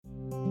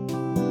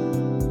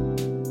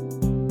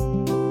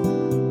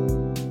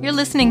You're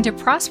listening to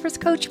Prosperous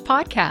Coach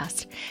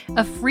Podcast,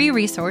 a free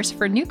resource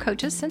for new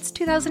coaches since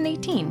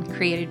 2018,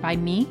 created by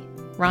me,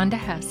 Rhonda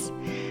Hess.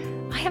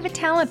 I have a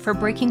talent for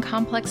breaking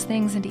complex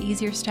things into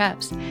easier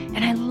steps,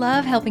 and I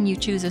love helping you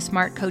choose a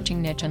smart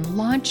coaching niche and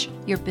launch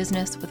your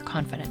business with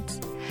confidence.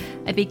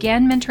 I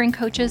began mentoring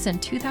coaches in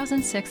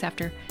 2006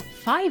 after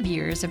 5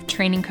 years of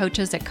training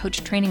coaches at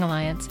Coach Training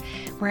Alliance,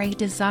 where I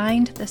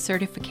designed the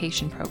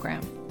certification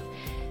program.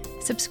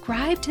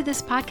 Subscribe to this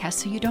podcast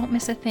so you don't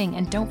miss a thing,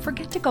 and don't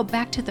forget to go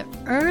back to the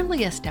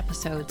earliest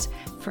episodes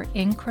for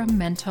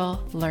incremental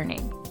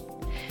learning.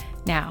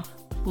 Now,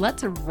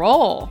 let's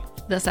roll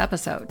this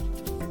episode.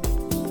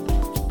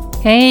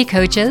 Hey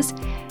coaches,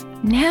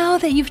 now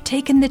that you've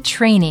taken the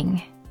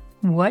training,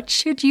 what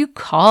should you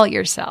call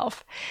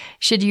yourself?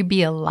 Should you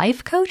be a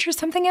life coach or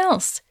something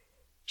else?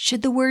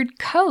 Should the word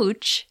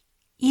coach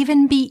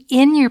even be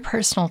in your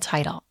personal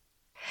title?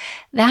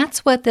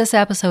 That's what this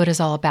episode is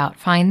all about.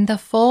 Find the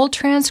full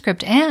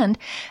transcript and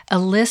a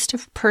list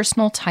of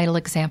personal title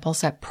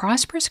examples at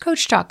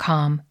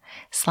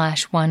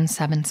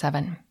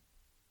prosperouscoach.com/177.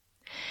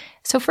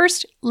 So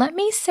first, let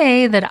me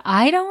say that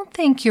I don't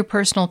think your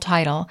personal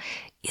title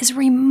is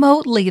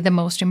remotely the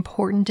most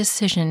important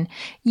decision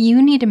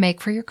you need to make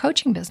for your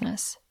coaching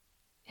business.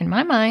 In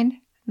my mind,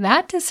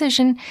 that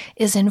decision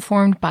is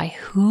informed by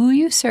who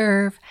you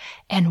serve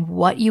and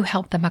what you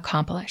help them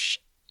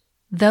accomplish.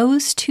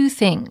 Those two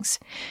things,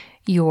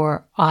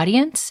 your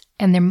audience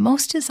and their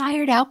most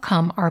desired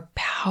outcome, are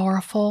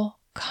powerful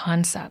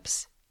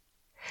concepts.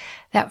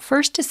 That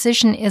first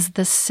decision is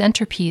the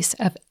centerpiece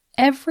of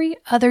every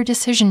other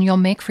decision you'll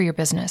make for your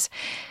business.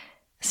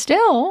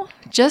 Still,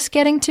 just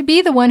getting to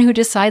be the one who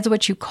decides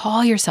what you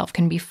call yourself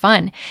can be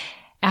fun.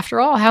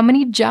 After all, how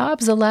many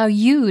jobs allow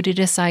you to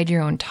decide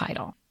your own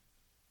title?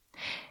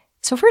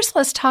 So first,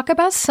 let's talk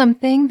about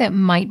something that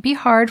might be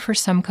hard for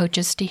some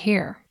coaches to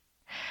hear.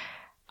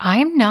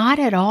 I'm not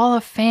at all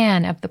a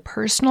fan of the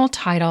personal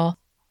title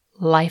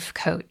life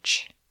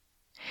coach.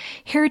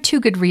 Here are two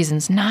good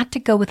reasons not to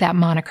go with that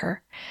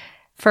moniker.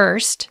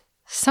 First,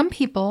 some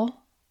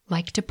people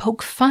like to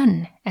poke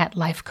fun at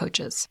life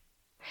coaches.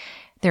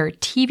 There are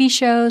TV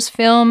shows,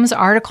 films,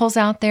 articles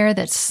out there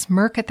that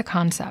smirk at the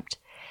concept.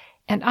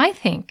 And I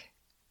think,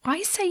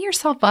 why set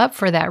yourself up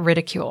for that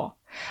ridicule?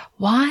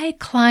 Why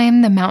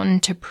climb the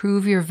mountain to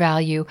prove your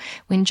value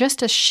when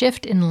just a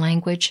shift in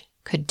language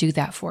could do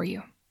that for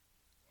you?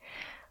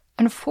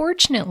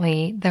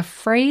 Unfortunately, the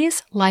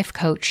phrase life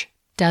coach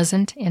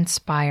doesn't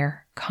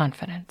inspire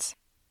confidence.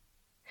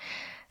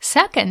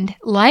 Second,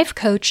 life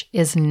coach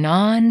is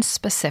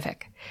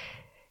non-specific.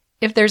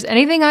 If there's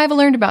anything I've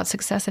learned about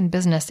success in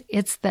business,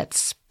 it's that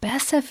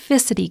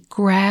specificity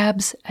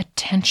grabs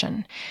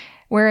attention,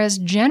 whereas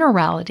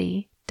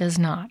generality does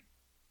not.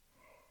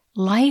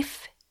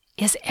 Life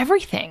is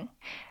everything.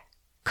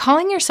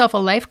 Calling yourself a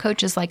life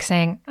coach is like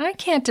saying, I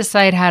can't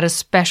decide how to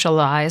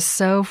specialize,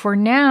 so for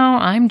now,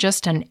 I'm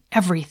just an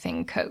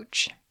everything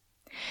coach.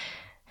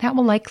 That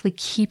will likely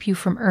keep you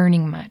from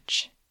earning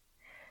much.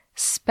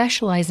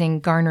 Specializing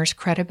garners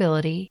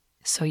credibility,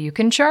 so you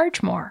can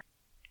charge more.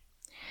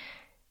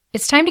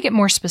 It's time to get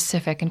more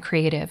specific and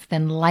creative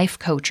than life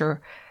coach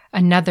or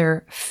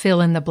another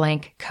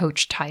fill-in-the-blank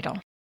coach title.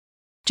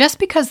 Just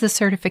because the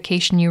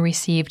certification you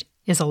received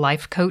is a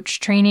life coach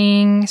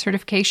training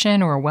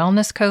certification or a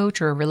wellness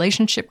coach or a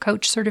relationship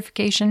coach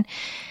certification,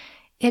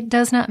 it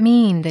does not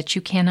mean that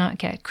you cannot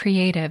get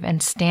creative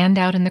and stand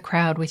out in the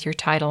crowd with your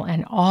title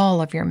and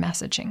all of your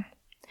messaging.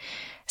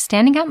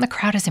 Standing out in the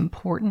crowd is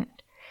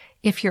important.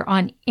 If you're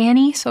on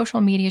any social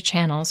media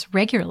channels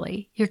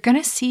regularly, you're going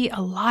to see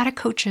a lot of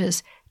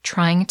coaches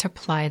trying to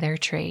ply their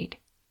trade.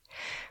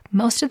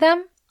 Most of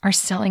them are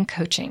selling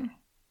coaching.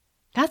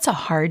 That's a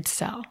hard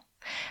sell.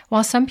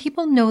 While some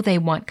people know they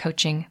want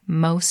coaching,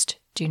 most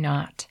do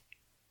not.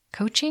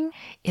 Coaching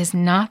is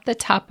not the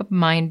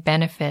top-of-mind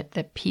benefit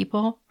that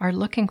people are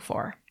looking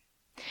for.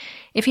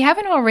 If you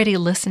haven't already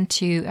listened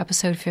to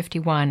episode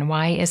 51,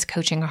 Why is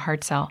Coaching a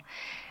Hard Sell?,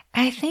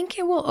 I think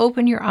it will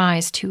open your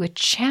eyes to a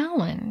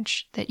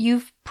challenge that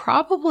you've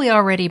probably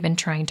already been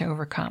trying to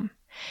overcome.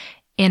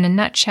 In a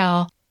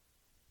nutshell,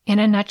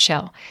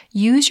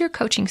 use your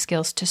coaching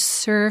skills to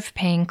serve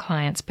paying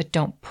clients, but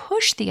don't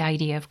push the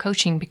idea of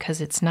coaching because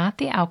it's not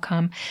the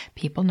outcome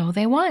people know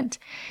they want.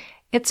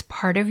 It's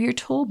part of your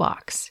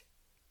toolbox.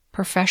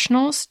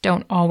 Professionals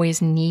don't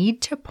always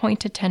need to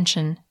point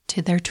attention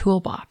to their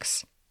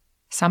toolbox.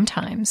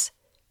 Sometimes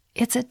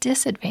it's a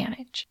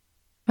disadvantage.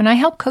 When I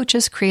help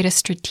coaches create a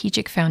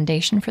strategic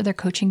foundation for their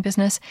coaching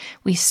business,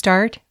 we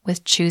start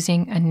with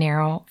choosing a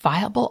narrow,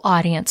 viable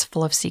audience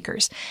full of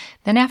seekers.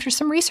 Then after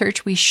some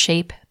research, we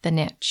shape the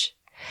niche.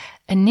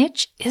 A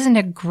niche isn't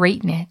a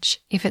great niche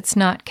if it's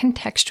not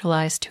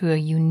contextualized to a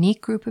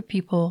unique group of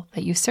people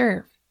that you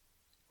serve.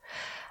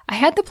 I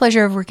had the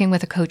pleasure of working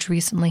with a coach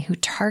recently who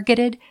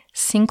targeted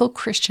single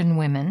Christian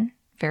women,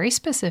 very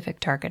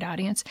specific target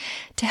audience,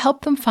 to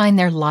help them find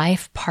their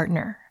life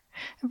partner.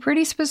 A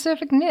pretty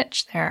specific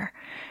niche there.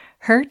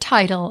 Her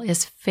title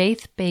is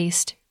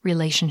Faith-Based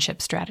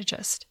Relationship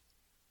Strategist.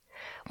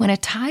 When a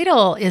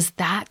title is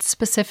that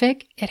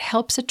specific, it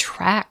helps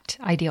attract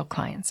ideal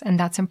clients, and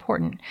that's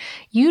important.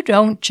 You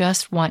don't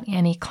just want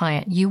any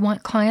client. You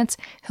want clients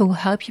who will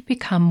help you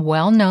become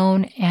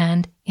well-known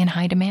and in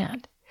high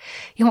demand.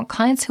 You want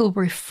clients who will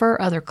refer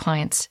other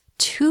clients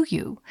to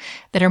you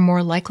that are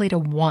more likely to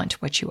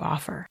want what you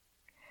offer.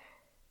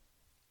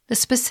 The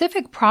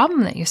specific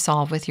problem that you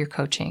solve with your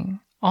coaching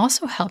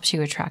also helps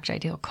you attract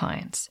ideal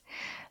clients.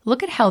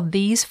 Look at how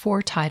these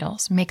 4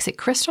 titles makes it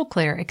crystal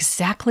clear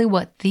exactly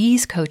what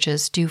these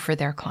coaches do for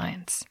their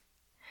clients.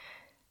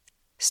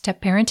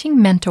 Step Parenting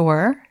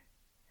Mentor,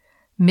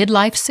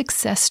 Midlife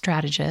Success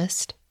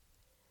Strategist,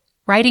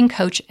 Writing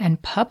Coach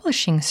and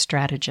Publishing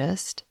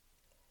Strategist,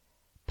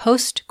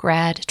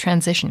 Post-Grad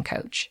Transition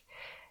Coach.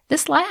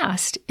 This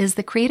last is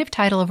the creative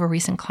title of a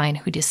recent client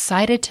who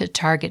decided to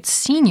target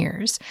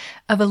seniors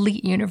of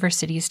elite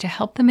universities to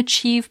help them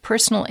achieve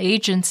personal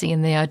agency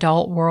in the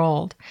adult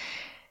world.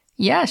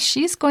 Yes,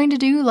 she's going to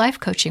do life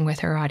coaching with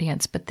her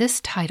audience, but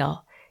this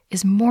title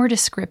is more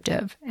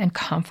descriptive and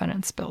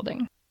confidence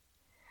building.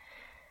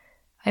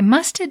 I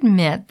must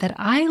admit that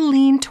I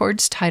lean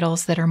towards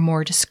titles that are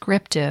more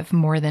descriptive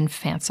more than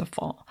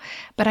fanciful,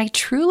 but I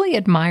truly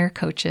admire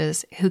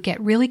coaches who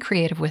get really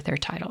creative with their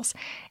titles,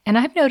 and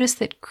I've noticed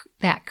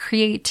that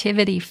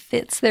creativity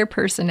fits their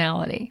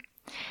personality.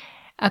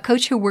 A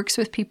coach who works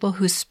with people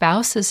whose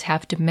spouses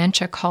have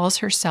dementia calls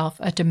herself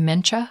a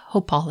dementia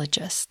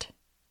hopeologist.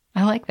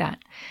 I like that.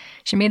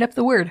 She made up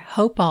the word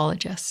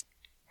hopeologist.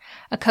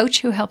 A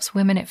coach who helps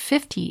women at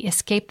 50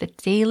 escape the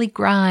daily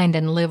grind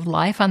and live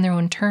life on their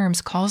own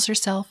terms calls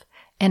herself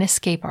an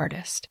escape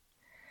artist.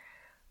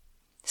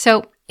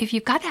 So if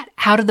you've got that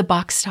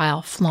out-of-the-box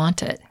style,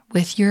 flaunt it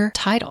with your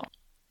title.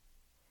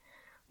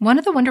 One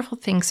of the wonderful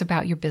things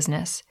about your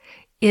business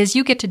is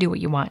you get to do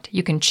what you want.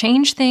 You can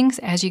change things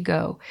as you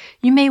go.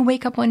 You may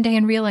wake up one day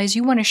and realize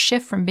you want to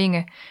shift from being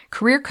a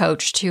career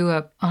coach to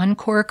an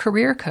encore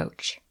career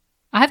coach.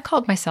 I've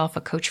called myself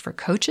a coach for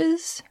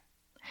coaches,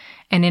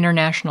 an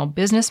international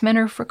business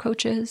mentor for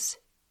coaches,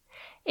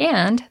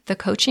 and the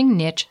coaching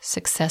niche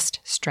success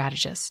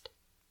strategist.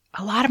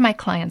 A lot of my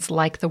clients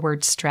like the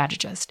word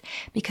strategist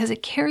because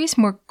it carries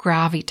more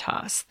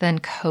gravitas than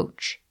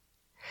coach.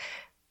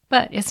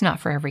 But it's not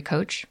for every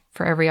coach,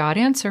 for every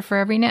audience, or for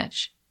every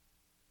niche.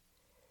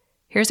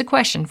 Here's a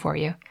question for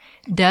you.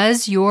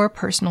 Does your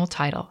personal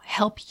title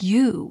help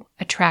you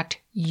attract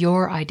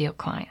your ideal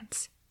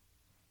clients?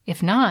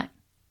 If not,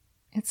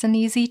 it's an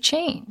easy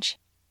change.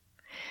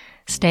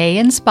 Stay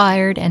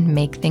inspired and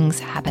make things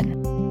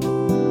happen.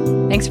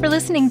 Thanks for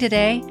listening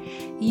today.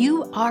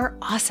 You are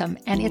awesome,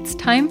 and it's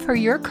time for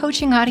your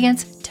coaching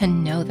audience to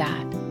know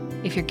that.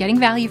 If you're getting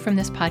value from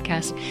this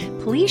podcast,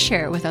 please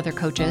share it with other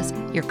coaches.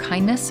 Your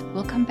kindness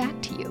will come back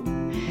to you.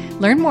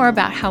 Learn more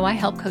about how I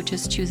help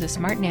coaches choose a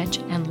smart niche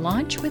and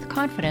launch with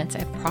confidence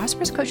at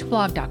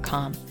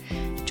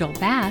prosperouscoachblog.com. Joel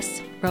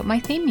Bass wrote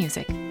my theme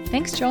music.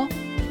 Thanks, Joel.